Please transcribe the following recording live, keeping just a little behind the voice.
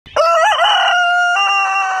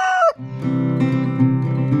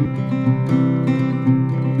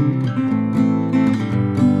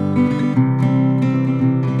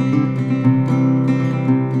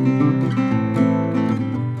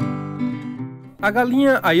A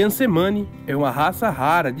galinha Ayam Cemani é uma raça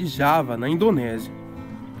rara de Java, na Indonésia.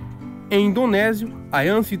 Em indonésio,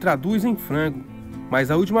 ayam se traduz em frango, mas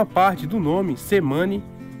a última parte do nome, Cemani,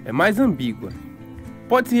 é mais ambígua.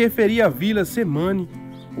 Pode se referir à vila Cemani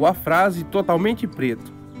ou à frase totalmente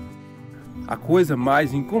preto. A coisa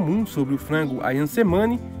mais incomum sobre o frango Ayam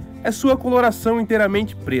Cemani é sua coloração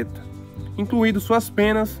inteiramente preta, incluindo suas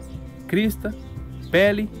penas, crista,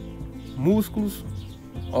 pele, músculos,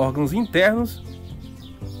 órgãos internos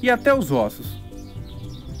e até os ossos.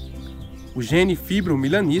 O gene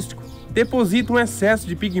fibromilanístico deposita um excesso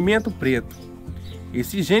de pigmento preto.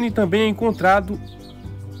 Esse gene também é encontrado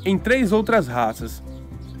em 3 outras raças: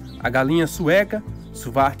 a galinha sueca,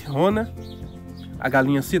 Svart Hona, a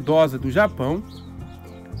galinha sedosa do Japão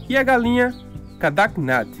e a galinha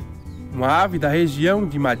kadaknat, uma ave da região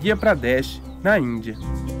de Madhya Pradesh, na Índia.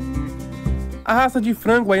 A raça de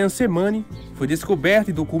frango Ayam Cemani foi descoberta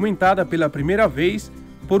e documentada pela primeira vez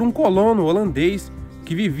por um colono holandês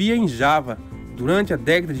que vivia em Java durante a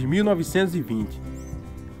década de 1920.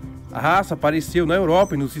 A raça apareceu na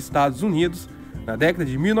Europa e nos Estados Unidos na década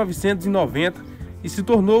de 1990 e se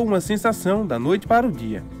tornou uma sensação da noite para o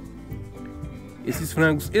dia. Esses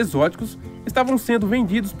frangos exóticos estavam sendo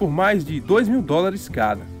vendidos por mais de $2.000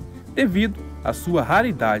 cada, devido à sua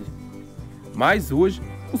raridade. Mas hoje,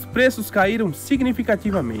 os preços caíram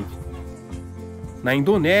significativamente. Na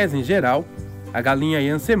Indonésia, em geral, a galinha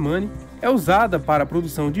Ayam Cemani é usada para a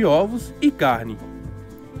produção de ovos e carne.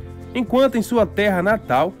 Enquanto em sua terra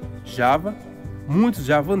natal, Java, muitos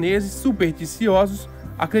javaneses supersticiosos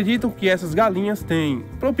acreditam que essas galinhas têm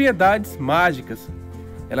propriedades mágicas.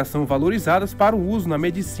 Elas são valorizadas para o uso na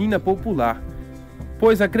medicina popular,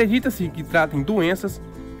 pois acredita-se que tratam doenças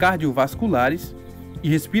cardiovasculares e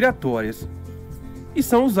respiratórias, e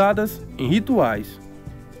são usadas em rituais.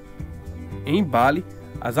 Em Bali,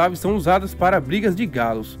 as aves são usadas para brigas de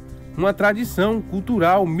galos, uma tradição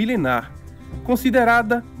cultural milenar,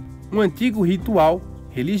 considerada um antigo ritual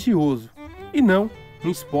religioso e não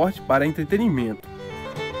um esporte para entretenimento.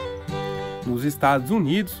 Nos Estados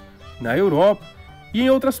Unidos, na Europa e em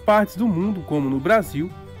outras partes do mundo, como no Brasil,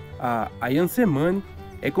 a Ayam Cemani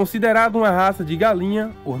é considerada uma raça de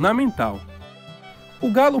galinha ornamental.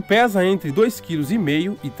 O galo pesa entre 2,5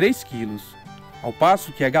 kg e 3 kg, ao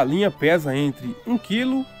passo que a galinha pesa entre 1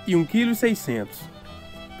 kg e 1,6 kg.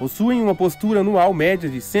 Possuem uma postura anual média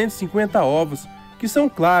de 150 ovos, que são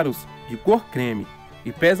claros, de cor creme,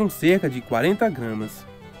 e pesam cerca de 40 gramas.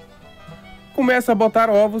 Começa a botar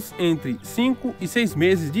ovos entre 5 e 6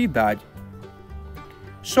 meses de idade.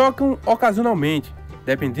 Chocam ocasionalmente,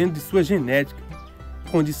 dependendo de sua genética,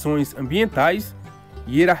 condições ambientais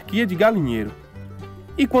e hierarquia de galinheiro.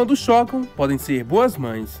 E quando chocam, podem ser boas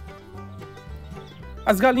mães.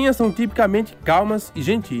 As galinhas são tipicamente calmas e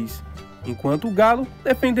gentis, enquanto o galo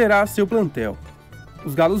defenderá seu plantel.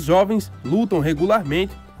 Os galos jovens lutam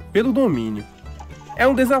regularmente pelo domínio. É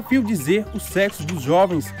um desafio dizer o sexo dos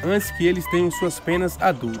jovens antes que eles tenham suas penas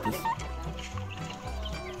adultas.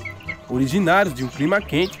 Originários de um clima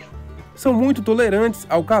quente, são muito tolerantes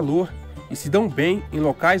ao calor e se dão bem em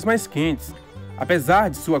locais mais quentes, apesar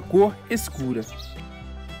de sua cor escura.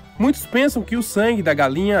 Muitos pensam que o sangue da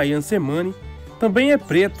galinha Ayam Cemani também é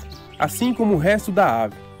preto, assim como o resto da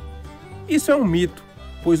ave. Isso é um mito,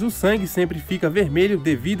 pois o sangue sempre fica vermelho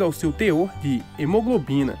devido ao seu teor de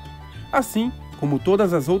hemoglobina, assim como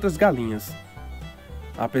todas as outras galinhas.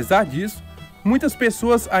 Apesar disso, muitas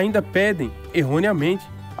pessoas ainda pedem, erroneamente,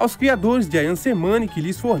 aos criadores de Ayam Cemani que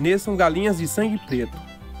lhes forneçam galinhas de sangue preto.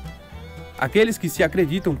 Aqueles que se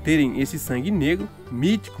acreditam terem esse sangue negro,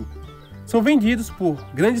 mítico, são vendidos por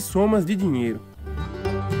grandes somas de dinheiro.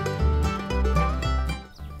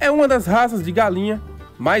 É uma das raças de galinha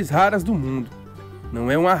mais raras do mundo. Não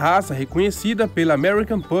é uma raça reconhecida pela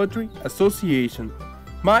American Poultry Association,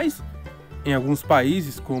 mas, em alguns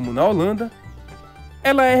países, como na Holanda,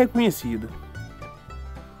 ela é reconhecida.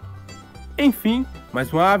 Enfim,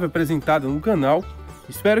 mais uma ave apresentada no canal.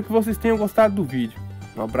 Espero que vocês tenham gostado do vídeo.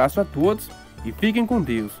 Um abraço a todos e fiquem com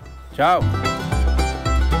Deus. Tchau!